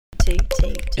toot,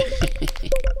 toot.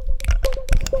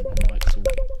 My mic's all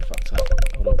fucked up.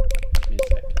 Hold on. Give me a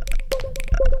sec.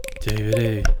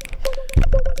 Doo-doo.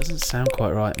 Doesn't sound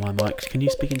quite right, my mic. Can you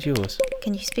speak into yours?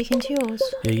 Can you speak into yours?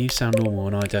 Yeah, you sound normal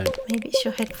and I don't. Maybe it's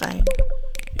your headphone.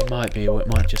 It might be, or it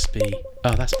might just be...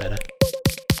 Oh, that's better.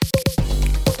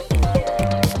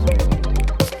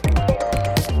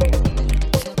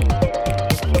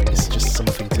 It's just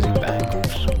something to do with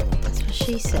angles. That's what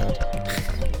she said.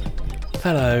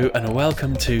 Hello, and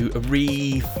welcome to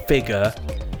Refigure,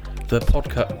 the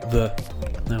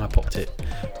podcast... No, I popped it.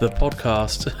 The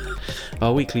podcast,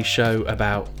 our weekly show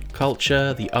about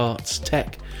culture, the arts,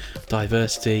 tech,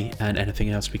 diversity, and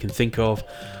anything else we can think of.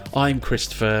 I'm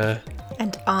Christopher.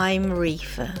 And I'm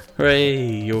Reefer. Hooray,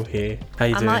 you're here. How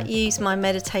you doing? I might use my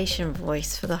meditation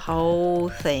voice for the whole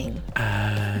thing.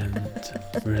 And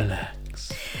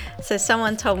relax. So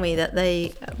someone told me that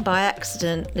they, by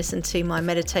accident, listened to my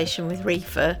Meditation with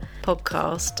Reefer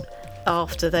podcast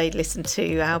after they'd listened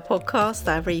to our podcast,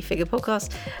 our Refigure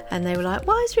podcast, and they were like,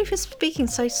 why is Reefer speaking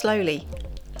so slowly?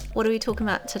 What are we talking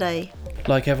about today?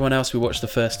 Like everyone else, we watched the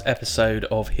first episode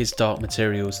of His Dark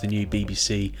Materials, the new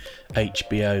BBC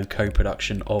HBO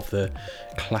co-production of the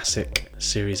classic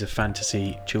series of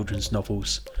fantasy children's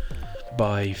novels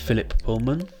by Philip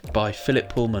Pullman. I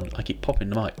keep popping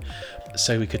the mic.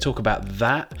 So we could talk about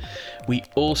that. We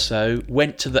also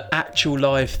went to the actual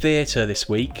live theatre this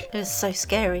week. It was so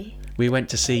scary. We went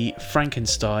to see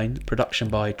Frankenstein, production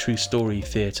by True Story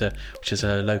Theatre, which is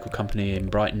a local company in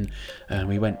Brighton. And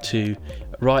we went to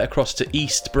right across to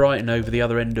East Brighton, over the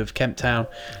other end of Kemp Town,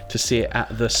 to see it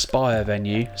at the Spire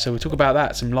venue. So we'll talk about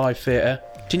that, some live theatre.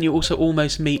 Didn't you also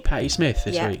almost meet Patti Smith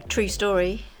this week? Yeah, True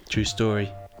Story. True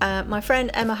Story. My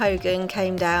friend Emma Hogan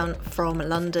came down from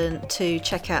London to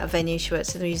check out a venue. She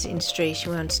works in the music industry. She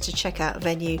wanted to check out a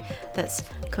venue that's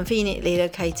conveniently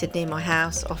located near my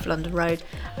house off London Road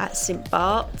at St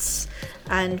Bart's.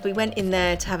 And we went in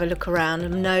there to have a look around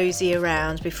and nosy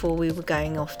around before we were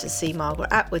going off to see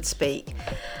Margaret Atwood speak.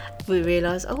 We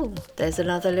realised, there's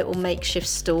another little makeshift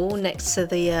stall next to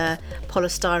the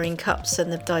polystyrene cups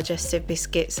and the digestive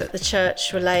biscuits that the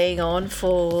church were laying on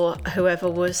for whoever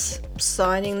was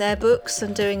signing their books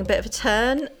and doing a bit of a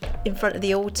turn in front of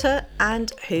the altar.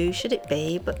 And who should it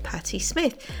be but Patti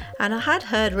Smith? And I had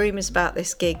heard rumours about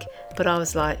this gig, but I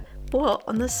was like, what,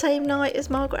 on the same night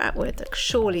as Margaret Atwood? Like,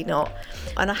 surely not.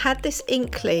 And I had this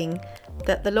inkling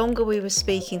that the longer we were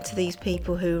speaking to these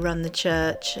people who run the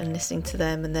church and listening to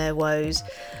them and their woes,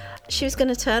 she was going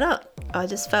to turn up. I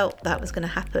just felt that was going to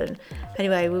happen.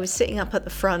 Anyway, we were sitting up at the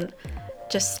front,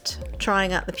 just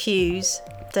trying out the pews.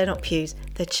 They're not pews,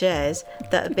 they're chairs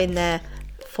that have been there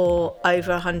for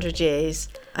over 100 years,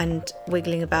 and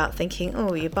wiggling about thinking,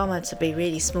 your bum had to be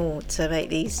really small to make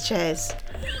these chairs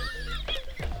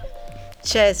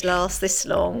last this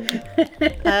long.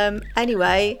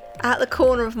 Anyway, at the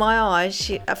corner of my eye,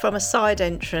 from a side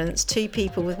entrance, two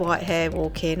people with white hair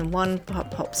walk in, and one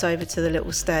pops over to the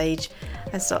little stage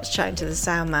and starts chatting to the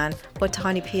sound man. What a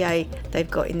tiny PA they've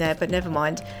got in there, but never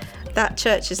mind. That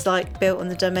church is like built on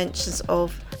the dimensions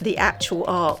of the actual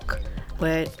ark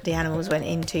where the animals went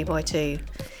in 2 by 2.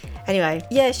 Anyway,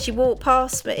 she walked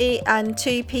past me and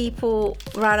two people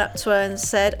ran up to her and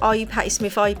said, "Are you Patti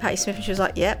Smith? Are you Patti Smith?" And she was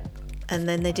like, "Yep." And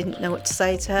then they didn't know what to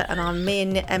say to her, and me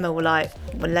and Emma were like,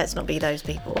 well, let's not be those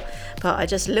people. But I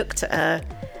just looked at her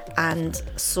and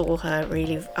saw her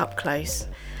really up close.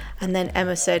 And then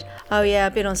Emma said,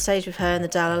 I've been on stage with her and the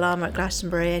Dalai Lama at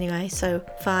Glastonbury anyway, so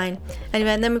fine. Anyway,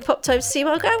 and then we popped over to see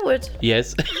Margaret Atwood.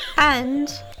 Yes. And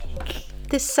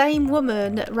this same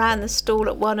woman that ran the stall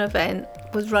at one event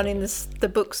was running the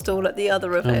bookstall at the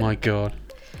other event. Oh my God.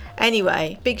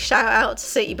 Anyway, big shout out to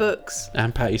City Books.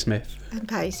 And Patti Smith.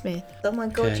 Oh my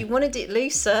God, You wanted it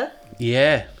looser.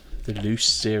 Yeah, the Loose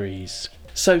series.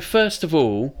 So first of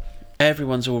all,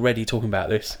 everyone's already talking about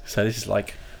this. So this is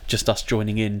like just us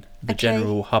joining in the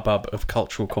general hubbub of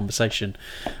cultural conversation.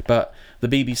 But the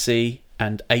BBC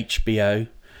and HBO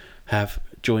have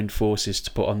joined forces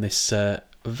to put on this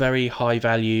very high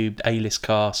value A-list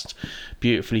cast,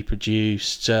 beautifully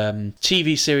produced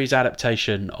TV series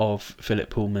adaptation of Philip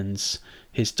Pullman's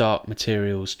His Dark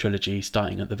Materials trilogy,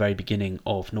 starting at the very beginning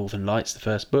of Northern Lights, the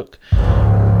first book.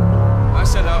 I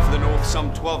set out for the north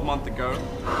some 12 months ago,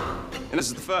 and this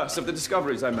is the first of the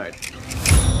discoveries I made.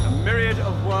 A myriad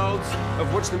of worlds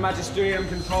of which the Magisterium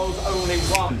controls only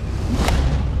one.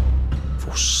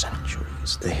 For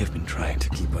centuries, they have been trying to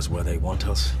keep us where they want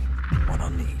us. On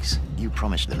our knees. You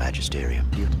promised the Magisterium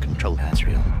you'd control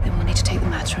Asriel. Then we'll need to take the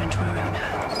matter into our own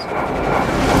hands.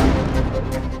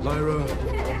 Lyra,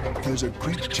 There's a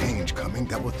great change coming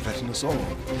that will threaten us all.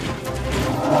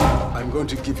 I'm going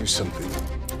to give you something.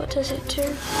 What does it do?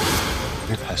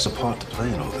 It has a part to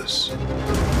play in all this.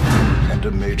 And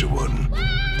a major one.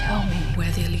 Tell me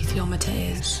where the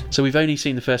alethiometer is. So we've only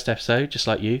seen the first episode, just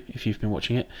like you, if you've been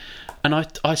watching it. And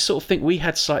I sort of think we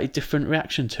had slightly different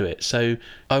reaction to it. So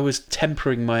I was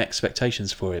tempering my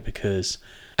expectations for it because,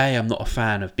 A, I'm not a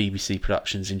fan of BBC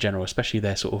productions in general, especially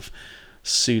their sort of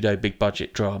pseudo big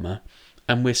budget drama.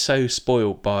 And we're so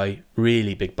spoiled by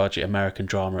really big budget American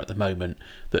drama at the moment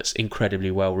that's incredibly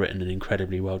well written and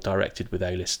incredibly well directed with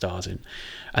A-list stars in.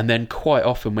 And then quite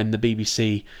often when the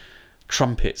BBC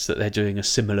trumpets that they're doing a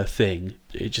similar thing,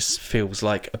 it just feels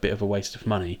like a bit of a waste of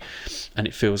money. And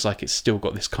it feels like it's still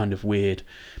got this kind of weird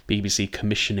BBC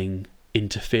commissioning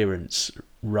interference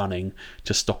running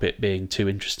to stop it being too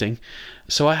interesting.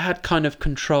 So I had kind of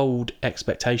controlled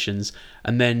expectations,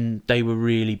 and then they were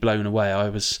really blown away. I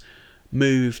was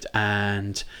moved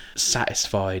and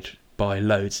satisfied by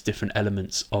loads of different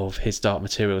elements of His Dark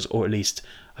Materials, or at least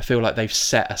I feel like they've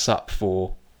set us up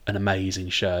for an amazing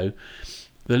show.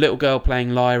 The little girl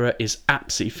playing Lyra is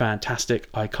absolutely fantastic.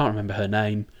 I can't remember her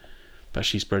name, but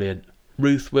she's brilliant.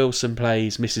 Ruth Wilson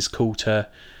plays Mrs. Coulter.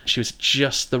 She was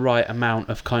just the right amount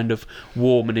of kind of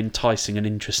warm and enticing and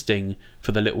interesting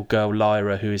for the little girl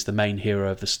Lyra, who is the main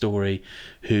hero of the story,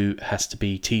 who has to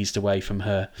be teased away from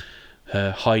her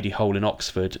hidey hole in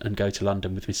Oxford and go to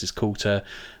London with Mrs. Coulter.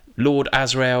 Lord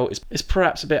Asriel is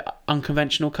perhaps a bit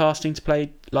unconventional casting to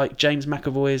play like James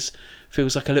McAvoy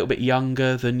feels like a little bit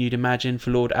younger than you'd imagine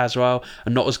for Lord Asriel,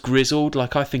 and not as grizzled.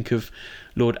 Like I think of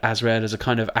Lord Asriel as a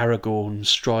kind of Aragorn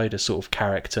Strider sort of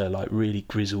character, like really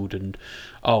grizzled and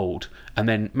old. And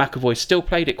then McAvoy still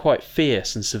played it quite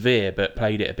fierce and severe, but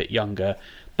played it a bit younger.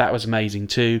 That was amazing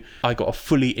too. I got a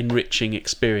fully enriching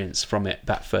experience from it,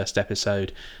 that first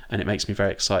episode, and it makes me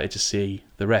very excited to see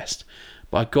the rest.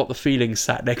 But I got the feeling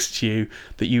sat next to you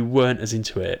that you weren't as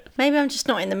into it. Maybe I'm just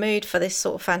not in the mood for this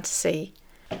sort of fantasy.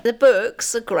 The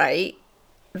books are great.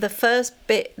 The first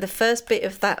bit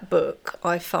of that book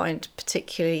I find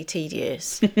particularly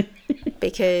tedious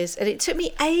because, and it took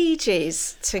me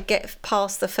ages to get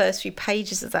past the first few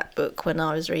pages of that book when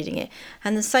I was reading it.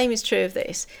 And the same is true of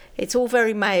this. It's all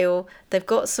very male. They've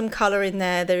got some colour in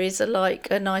there. There is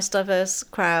a nice diverse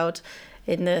crowd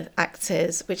in the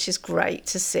actors, which is great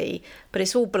to see. But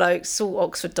it's all blokes, it's all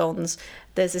Oxford dons.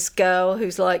 There's this girl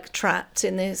who's like trapped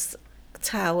in this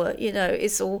tower.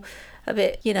 It's all a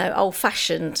bit,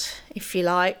 old-fashioned, if you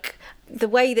like. The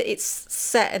way that it's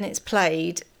set and it's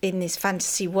played in this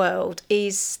fantasy world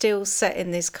is still set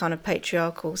in this kind of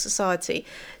patriarchal society.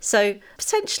 So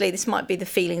potentially this might be the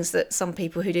feelings that some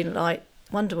people who didn't like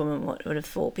Wonder Woman would have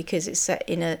thought, because it's set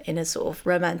in a sort of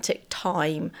romantic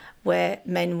time where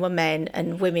men were men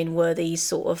and women were these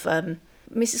sort of...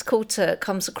 Mrs. Coulter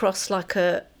comes across like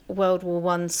a World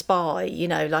War I spy,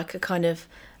 like a kind of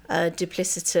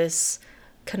duplicitous,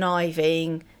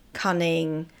 conniving,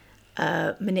 cunning,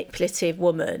 manipulative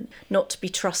woman, not to be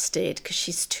trusted because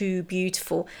she's too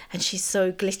beautiful and she's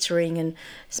so glittering and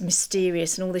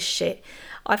mysterious and all this shit.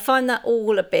 I find that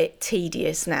all a bit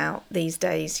tedious now these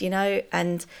days,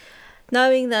 and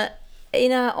knowing that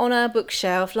on our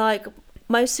bookshelf, like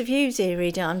most of you, dear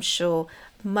reader, I'm sure,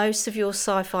 most of your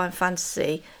sci-fi and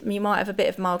fantasy, you might have a bit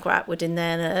of Margaret Atwood in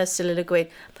there and Ursula Le Guin,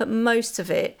 but most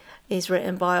of it is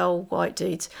written by old white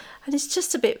dudes, and it's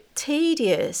just a bit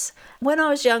tedious. When I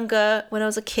was younger, when I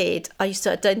was a kid, I used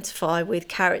to identify with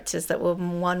characters that were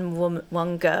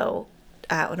one girl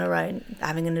out on her own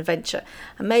having an adventure,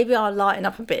 and maybe I'll lighten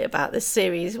up a bit about this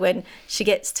series when she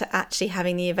gets to actually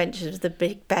having the adventures of the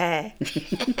big bear.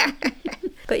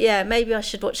 But yeah, maybe I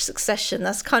should watch Succession.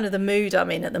 That's kind of the mood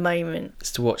I'm in at the moment.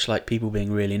 It's to watch like people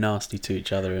being really nasty to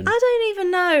each other. And I don't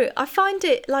even know. I find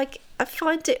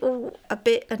it all a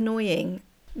bit annoying.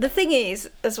 The thing is,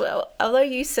 as well, although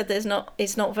you said it's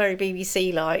not very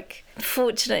BBC like,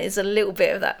 fortunately, there's a little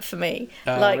bit of that for me.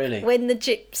 Oh, really? When the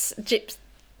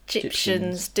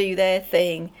Egyptians do their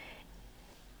thing,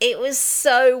 it was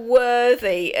so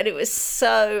worthy and it was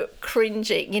so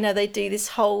cringing. They do this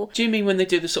whole... Do you mean when they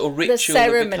do the sort of ritual the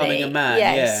ceremony, of becoming a man?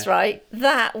 Yes, yeah. Right.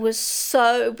 That was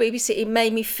so BBC. It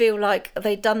made me feel like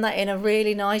they'd done that in a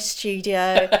really nice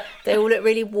studio. They all look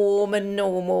really warm and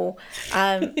normal.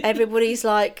 Everybody's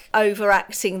like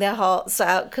overacting their hearts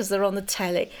out because they're on the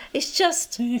telly. It's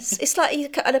just... It's like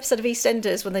an episode of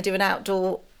EastEnders when they do an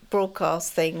outdoor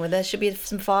broadcast thing when there should be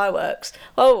some fireworks.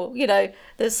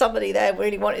 There's somebody there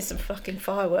really wanted some fucking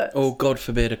fireworks. Or, God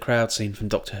forbid, a crowd scene from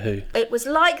Doctor Who. It was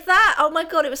like that. Oh my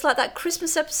God, it was like that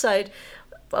Christmas episode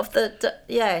of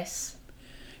yes.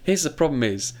 Here's the problem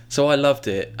is, so I loved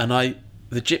it, and I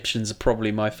The Egyptians are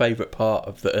probably my favourite part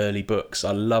of the early books.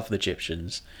 I love the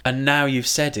Egyptians. And now you've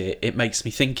said it, it makes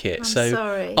me think it. I'm so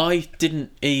sorry. I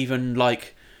didn't even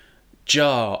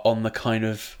jar on the kind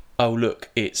of, oh look,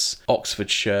 it's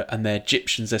Oxfordshire and they're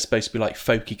Egyptians, they're supposed to be like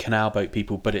folky canal boat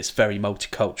people, but it's very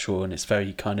multicultural and it's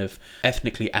very kind of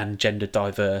ethnically and gender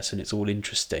diverse and it's all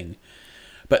interesting.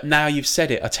 But now you've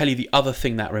said it, I tell you the other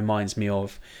thing that reminds me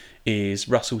of is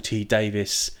Russell T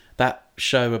Davies, that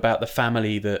show about the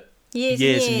family that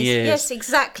years and years. Yes,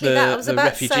 exactly that. I was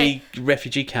about to say,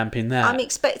 refugee camp in that. I'm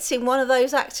expecting one of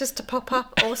those actors to pop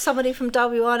up or somebody from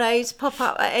W1A to pop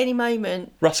up at any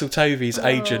moment. Russell Tovey's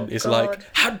agent is God. like,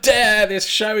 how dare this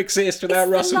show exist without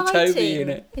Russell Tovey in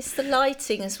it? It's the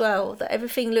lighting as well, that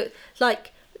everything looked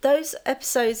like those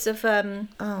episodes of,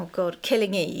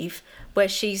 Killing Eve, where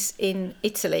she's in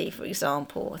Italy, for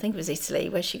example. I think it was Italy,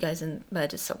 where she goes and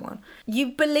murders someone.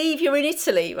 You believe you're in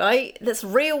Italy, right? That's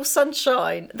real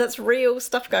sunshine. That's real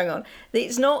stuff going on.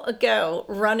 It's not a girl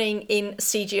running in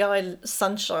CGI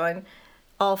sunshine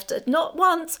after... Not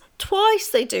once, twice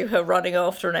they do her running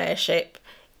after an airship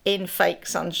in fake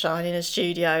sunshine in a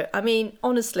studio. I mean,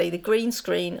 honestly, the green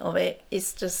screen of it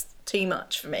is just too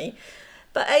much for me.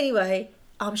 But anyway,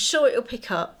 I'm sure it'll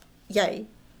pick up. Yay.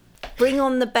 Bring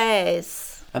on the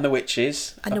bears. And the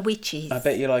witches. And the witches. I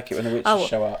bet you like it when the witches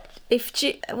show up.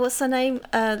 What's her name?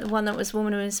 The one that was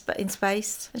Woman in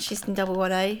Space, and she's in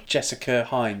W1A. Jessica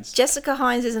Hines. Jessica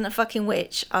Hines isn't a fucking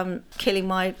witch. I'm killing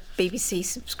my BBC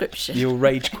subscription. You're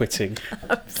rage quitting.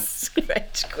 I'm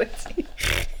rage quitting.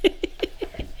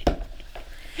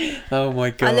 Oh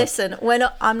my god. Listen,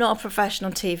 I'm not a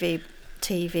professional TV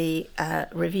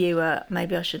reviewer.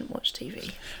 Maybe I shouldn't watch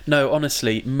TV. No,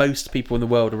 honestly, most people in the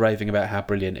world are raving about how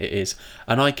brilliant it is,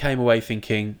 and I came away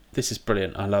thinking, this is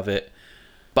brilliant, I love it.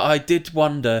 But I did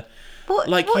wonder, what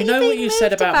you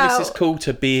said about Mrs.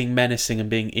 Coulter being menacing and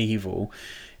being evil.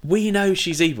 We know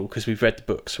she's evil because we've read the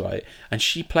books, right? And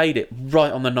she played it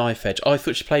right on the knife edge. I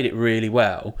thought she played it really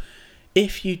well.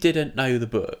 If you didn't know the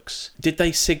books, did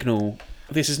they signal...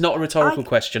 This is not a rhetorical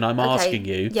question, I'm asking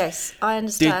you. Yes, I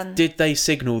understand. Did they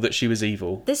signal that she was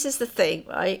evil? This is the thing,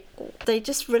 right? They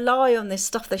just rely on this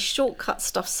stuff. They shortcut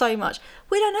stuff so much.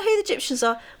 We don't know who the Egyptians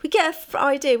are. We get an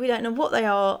idea. We don't know what they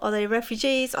are. Are they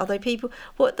refugees? Are they people?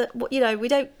 We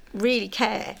don't really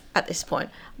care at this point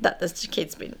that the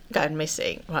kid's been going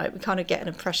missing, right? We kind of get an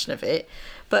impression of it.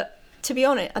 But to be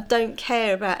honest, I don't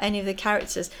care about any of the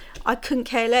characters. I couldn't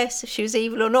care less if she was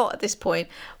evil or not at this point.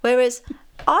 Whereas...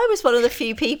 I was one of the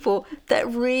few people that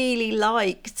really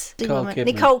liked Nicole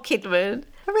Kidman.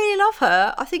 I really love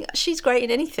her. I think she's great in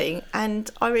anything,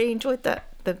 and I really enjoyed the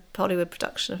Hollywood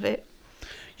production of it.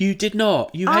 You did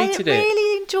not. You hated it. I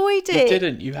really enjoyed it. You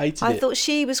didn't. You hated it. I thought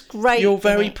she was great. You're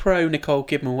very pro Nicole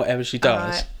Kidman, whatever she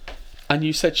does. Right. And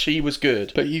you said she was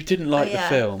good, but you didn't like the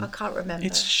film. I can't remember.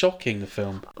 It's shocking, the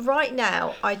film. Right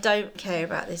now, I don't care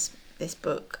about this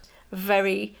book.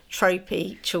 Very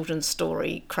tropey children's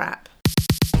story crap.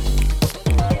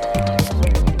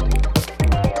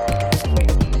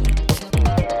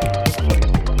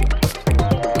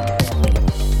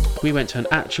 We went to an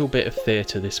actual bit of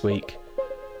theatre this week.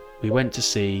 We went to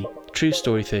see True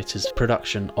Story Theatre's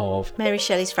production of Mary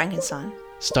Shelley's Frankenstein,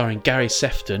 starring Gary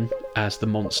Sefton as the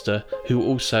monster, who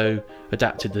also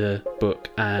adapted the book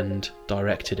and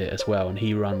directed it as well, and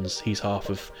he's half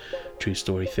of True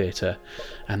Story Theatre,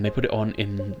 and they put it on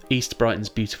in East Brighton's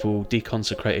beautiful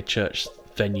deconsecrated church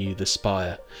venue, The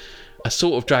Spire. I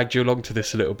sort of dragged you along to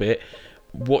this a little bit.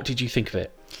 What did you think of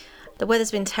it? The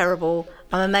weather's been terrible.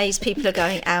 I'm amazed people are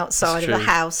going outside of the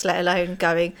house, let alone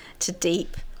going to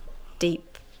deep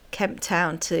Kemp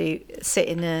Town to sit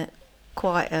in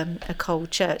quite a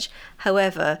cold church.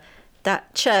 However,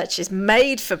 that church is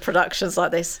made for productions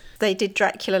like this. They did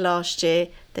Dracula last year.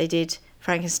 They did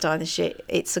Frankenstein this year.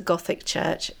 It's a Gothic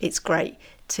church. It's great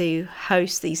to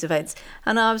host these events.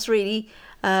 And I was really...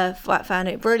 found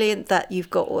it brilliant that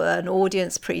you've got an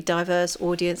audience, pretty diverse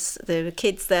audience. There were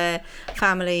kids there,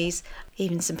 families,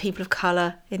 even some people of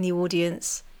colour in the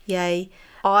audience. Yay.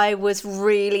 I was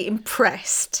really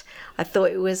impressed. I thought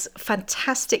it was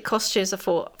fantastic costumes. I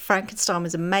thought Frankenstein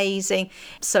was amazing.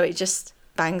 So it just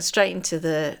bangs straight into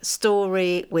the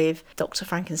story with Dr.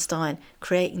 Frankenstein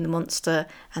creating the monster,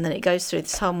 and then it goes through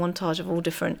this whole montage of all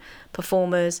different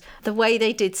performers. The way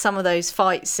they did some of those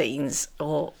fight scenes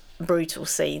or brutal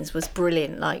scenes was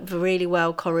brilliant, like really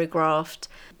well choreographed.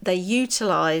 They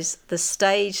utilise the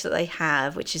stage that they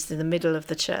have, which is in the middle of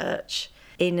the church,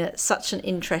 in such an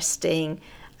interesting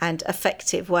and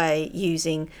effective way,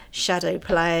 using shadow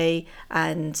play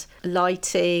and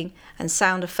lighting and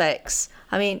sound effects.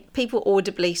 I mean, people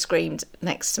audibly screamed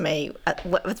next to me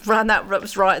around that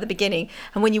was right at the beginning.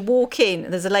 And when you walk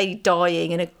in, there's a lady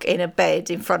dying in a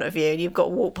bed in front of you, and you've got to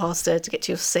walk past her to get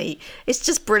to your seat. It's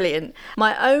just brilliant.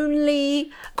 My only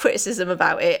criticism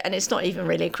about it, and it's not even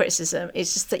really a criticism,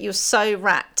 it's just that you're so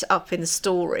wrapped up in the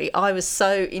story. I was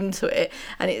so into it,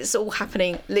 and it's all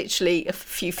happening literally a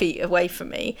few feet away from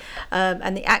me.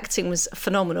 And the acting was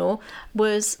phenomenal.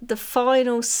 Was the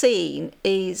final scene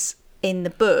is in the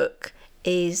book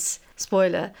is,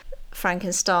 spoiler,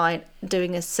 Frankenstein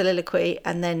doing a soliloquy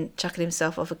and then chucking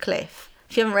himself off a cliff.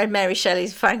 If you haven't read Mary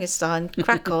Shelley's Frankenstein,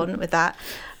 crack on with that.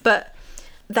 But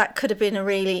that could have been a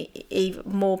really even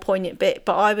more poignant bit.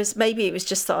 But maybe it was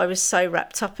just that I was so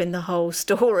wrapped up in the whole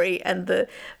story and the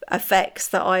effects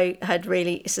that I had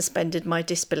really suspended my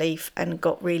disbelief and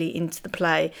got really into the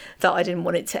play that I didn't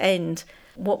want it to end.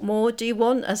 What more do you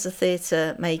want as a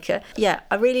theatre maker? Yeah,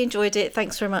 I really enjoyed it.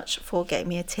 Thanks very much for getting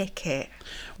me a ticket.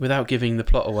 Without giving the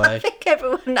plot away. I think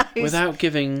everyone knows. Without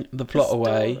giving the plot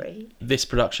away, this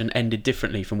production ended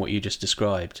differently from what you just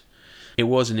described. It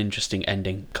was an interesting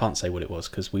ending. Can't say what it was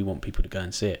because we want people to go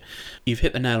and see it. You've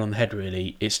hit the nail on the head,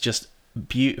 really. It's just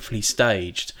beautifully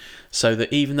staged, so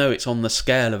that even though it's on the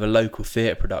scale of a local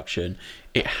theatre production,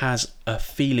 it has a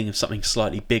feeling of something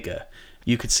slightly bigger.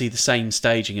 You could see the same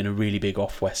staging in a really big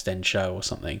off-West End show or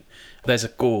something. There's a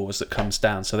gauze that comes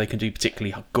down, so they can do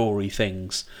particularly gory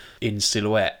things in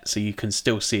silhouette, so you can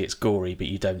still see it's gory, but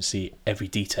you don't see every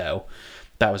detail.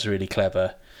 That was really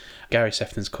clever. Gary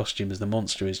Sefton's costume as the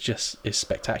monster is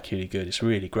spectacularly good. It's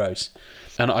really gross,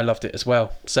 and I loved it as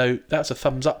well. So that's a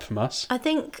thumbs up from us. I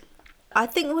think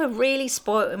we're really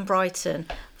spoilt in Brighton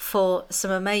for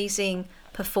some amazing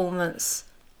performance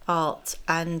art,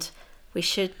 and we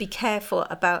should be careful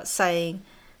about saying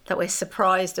that we're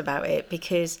surprised about it,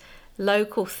 because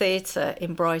local theatre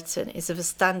in Brighton is of a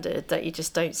standard that you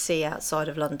just don't see outside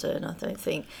of London, I don't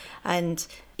think. And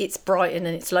it's Brighton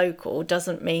and it's local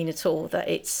doesn't mean at all that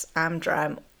it's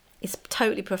Amdram. It's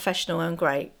totally professional and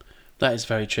great. That is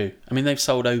very true. I mean, they've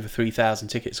sold over 3,000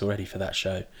 tickets already for that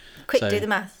show. Quick, do the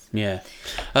math. Yeah.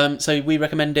 So we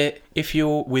recommend it if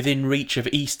you're within reach of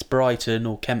East Brighton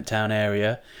or Kemp Town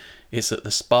area. It's at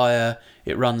the Spire.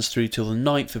 It runs through till the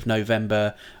 9th of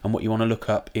November. And what you want to look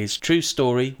up is True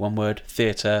Story, one word,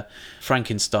 theatre,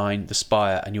 Frankenstein, the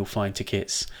Spire, and you'll find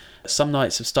tickets. Some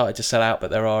nights have started to sell out, but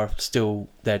there are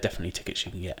definitely tickets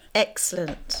you can get.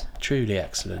 Excellent. Truly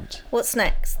excellent. What's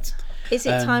next? Is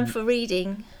it time for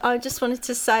reading? I just wanted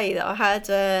to say that I had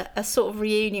a sort of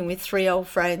reunion with 3 old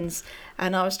friends,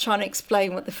 and I was trying to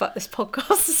explain what the fuck this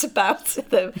podcast is about to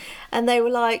them. And they were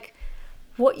like,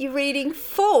 "What you reading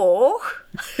for?"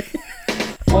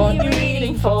 What you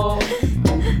reading for?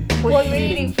 What you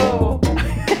reading for?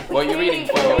 What are you reading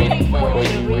for? What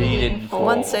are you reading for?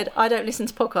 One said, "I don't listen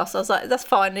to podcasts." I was like, "That's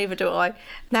fine, neither do I."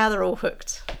 Now they're all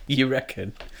hooked. You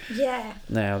reckon? Yeah.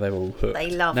 Now they're all hooked. They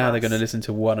love Now us. they're going to listen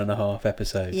to 1.5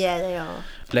 episodes. Yeah, they are.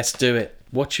 Let's do it.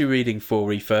 What you reading for,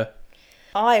 Reefer?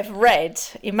 I've read,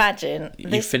 imagine.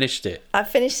 You finished it. I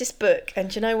finished this book, and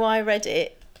do you know why I read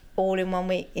it all in 1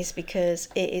 week? Is because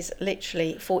it is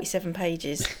literally 47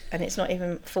 pages, and it's not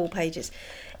even full pages.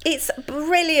 It's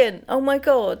brilliant. Oh my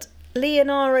God.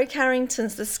 Leonardo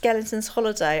Carrington's The Skeleton's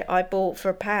Holiday I bought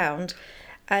for £1,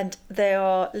 and there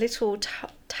are little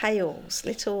tales,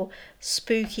 little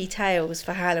spooky tales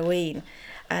for Halloween.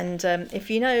 And if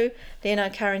you know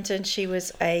Leonardo Carrington, she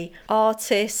was a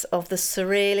artist of the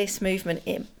Surrealist movement,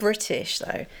 in British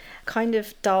though, kind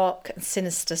of dark and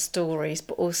sinister stories,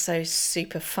 but also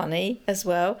super funny as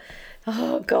well.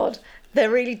 Oh God, they're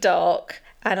really dark.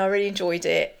 And I really enjoyed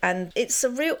it. And it's a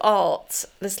real art.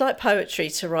 It's like poetry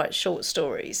to write short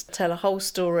stories, tell a whole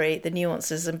story, the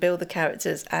nuances, and build the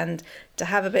characters, and to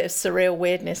have a bit of surreal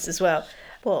weirdness as well.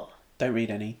 What? Don't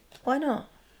read any. Why not?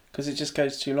 Because it just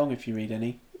goes too long if you read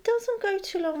any. It doesn't go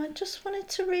too long. I just wanted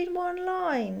to read one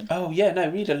line. Oh, yeah, no,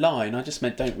 read a line. I just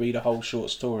meant don't read a whole short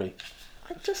story.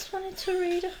 I just wanted to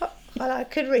read well, I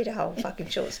could read a whole fucking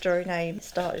short story now you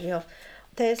started me off.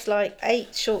 There's like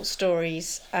 8 short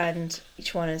stories and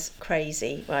each one is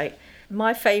crazy, right?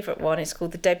 My favourite one is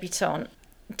called The Debutante.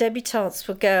 Debutantes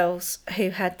were girls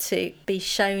who had to be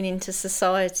shown into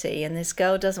society, and this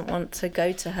girl doesn't want to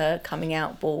go to her coming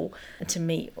out ball and to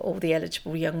meet all the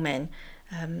eligible young men.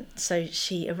 So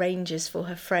she arranges for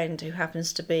her friend, who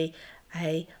happens to be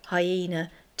a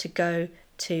hyena, to go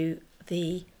to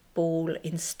the ball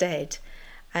instead.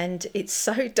 And it's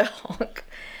so dark.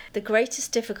 The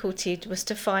greatest difficulty was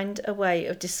to find a way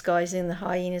of disguising the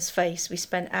hyena's face. We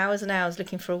spent hours and hours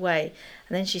looking for a way.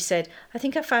 And then she said, I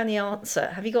think I found the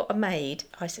answer. Have you got a maid?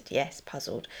 I said, yes,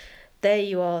 puzzled. There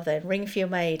you are then. Ring for your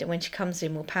maid. And when she comes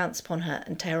in, we'll pounce upon her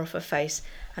and tear off her face.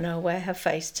 And I'll wear her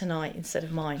face tonight instead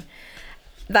of mine.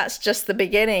 That's just the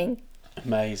beginning.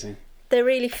 Amazing. They're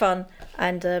really fun.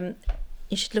 And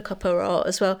you should look up her art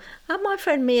as well. And my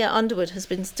friend Mia Underwood has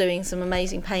been doing some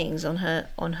amazing paintings on her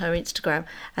Instagram,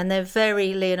 and they're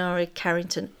very Leonora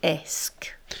Carrington-esque.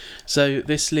 So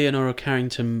this Leonora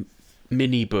Carrington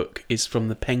mini book is from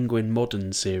the Penguin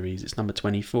Modern series. It's number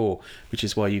 24, which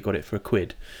is why you got it for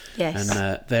 £1. Yes.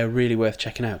 And they're really worth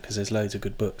checking out because there's loads of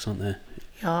good books, aren't there?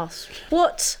 Yes.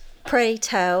 What, pray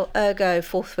tell, ergo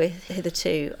forthwith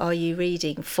hitherto, are you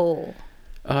reading for?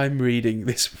 I'm reading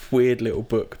this weird little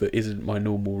book that isn't my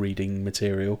normal reading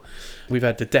material. We've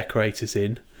had the decorators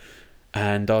in,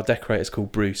 and our decorator's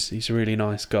called Bruce. He's a really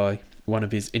nice guy. One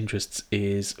of his interests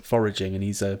is foraging, and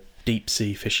he's a deep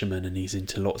sea fisherman, and he's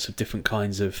into lots of different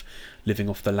kinds of living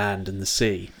off the land and the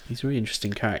sea. He's a really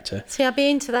interesting character. See, I'd be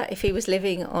into that if he was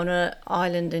living on an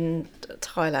island in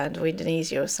Thailand or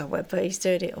Indonesia or somewhere, but he's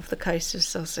doing it off the coast of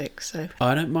Sussex. So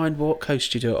I don't mind what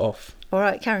coast you do it off. all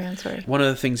right, carry on, sorry. One of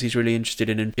the things he's really interested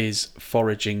in is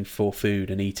foraging for food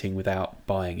and eating without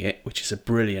buying it, which is a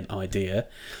brilliant idea.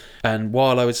 And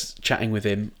while I was chatting with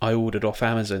him, I ordered off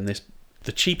Amazon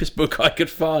the cheapest book I could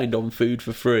find on food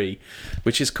for free,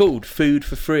 which is called Food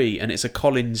for Free, and it's a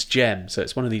Collins gem. So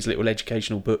it's one of these little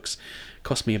educational books.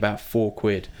 Cost me about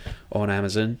 £4 on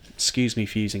Amazon. Excuse me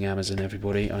for using Amazon,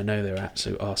 everybody. I know they're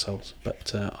absolute arseholes,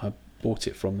 but I bought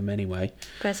it from them anyway.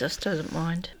 Bezos doesn't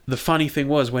mind. The funny thing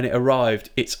was, when it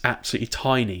arrived, it's absolutely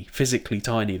tiny, physically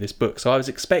tiny, this book. So I was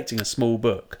expecting a small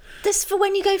book. This is for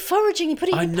when you go foraging, you put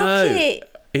it in your pocket.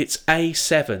 It's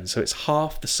A7, so it's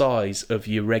half the size of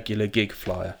your regular gig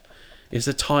flyer. It's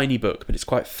a tiny book, but it's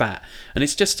quite fat. And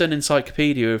it's just an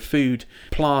encyclopedia of food,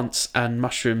 plants and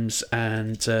mushrooms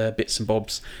and bits and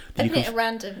bobs. Open it at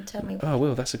random, tell me. Oh,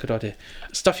 well, that's a good idea.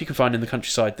 Stuff you can find in the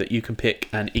countryside that you can pick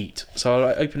and eat. So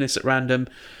I'll open this at random.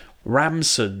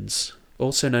 Ramsons,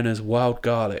 also known as wild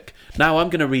garlic. Now I'm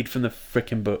going to read from the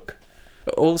frickin' book.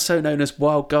 Also known as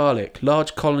wild garlic,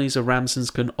 large colonies of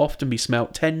ramsons can often be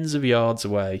smelt tens of yards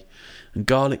away, and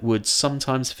garlic woods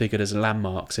sometimes figured as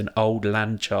landmarks in old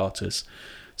land charters,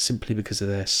 simply because of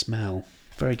their smell.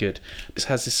 Very good. This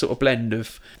has this sort of blend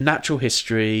of natural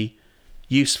history,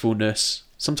 usefulness,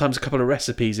 sometimes a couple of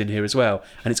recipes in here as well,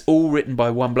 and it's all written by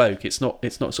one bloke. It's not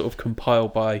sort of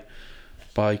compiled by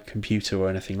computer or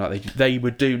anything like they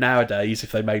would do nowadays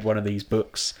if they made one of these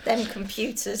books. Them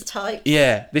computers type.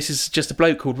 Yeah, this is just a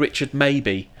bloke called Richard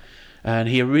Maybe, and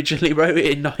he originally wrote it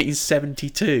in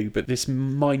 1972, but this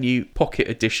minute pocket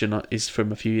edition is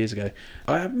from a few years ago.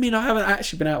 I mean, I haven't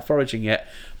actually been out foraging yet,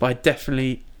 but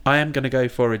I am going to go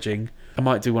foraging. I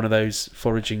might do one of those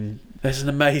foraging. There's an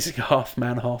amazing Half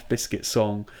Man, Half Biscuit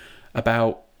song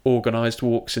about organised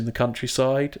walks in the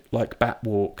countryside, like bat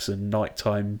walks and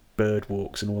nighttime bird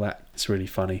walks and all that. It's really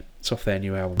funny. It's off their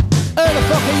new album. Who the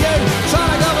fuck are you?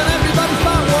 Trying to govern everybody's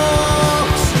bat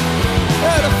walks.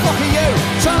 Who the fuck are you?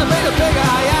 Trying to be the big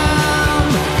I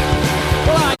am.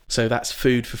 Well, So that's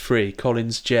Food for Free,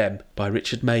 Collins Gem by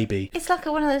Richard Maybe. It's like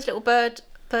one of those little bird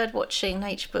watching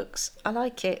nature books. I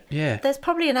like it. Yeah. There's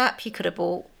probably an app you could have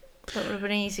bought. That would have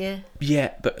been easier.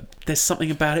 Yeah, but there's something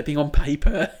about it being on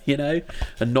paper,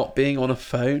 and not being on a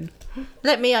phone.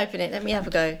 Let me open it. Let me have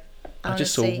a go. I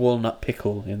just saw walnut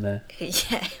pickle in there.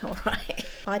 Yeah, all right.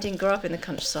 I didn't grow up in the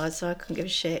countryside, so I couldn't give a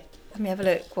shit. Let me have a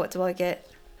look. What do I get?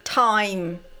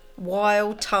 Thyme.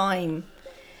 Wild thyme.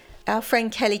 Our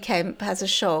friend Kelly Kemp has a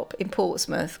shop in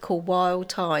Portsmouth called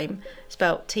Wild Thyme,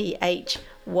 spelled THYME.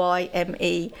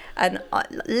 And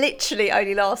literally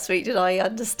only last week did I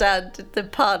understand the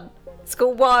pun. It's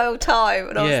called Wild Thyme.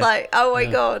 And I was like, oh my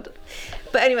God.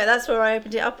 But anyway, that's where I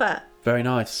opened it up at. Very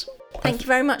nice. Thank you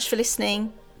very much for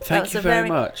listening. Thank you very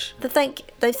much. Thank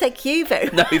you very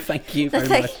much. No, thank you very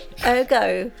much.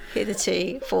 Ergo,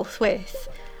 hitherto, forthwith.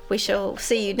 We shall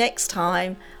see you next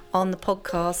time on the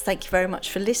podcast. Thank you very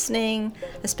much for listening,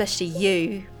 especially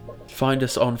you. Find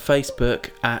us on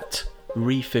Facebook at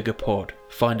RefigurePod.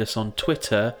 Find us on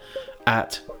Twitter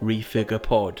at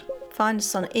RefigurePod. Find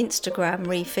us on Instagram,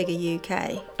 Refigure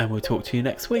UK. And we'll talk to you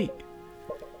next week.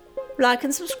 Like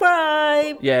and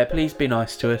subscribe. Yeah, please be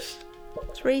nice to us.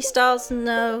 3 stars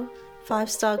no,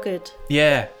 5-star good.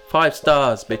 Yeah, 5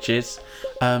 stars, bitches.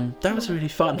 That was really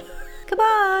fun.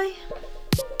 Goodbye.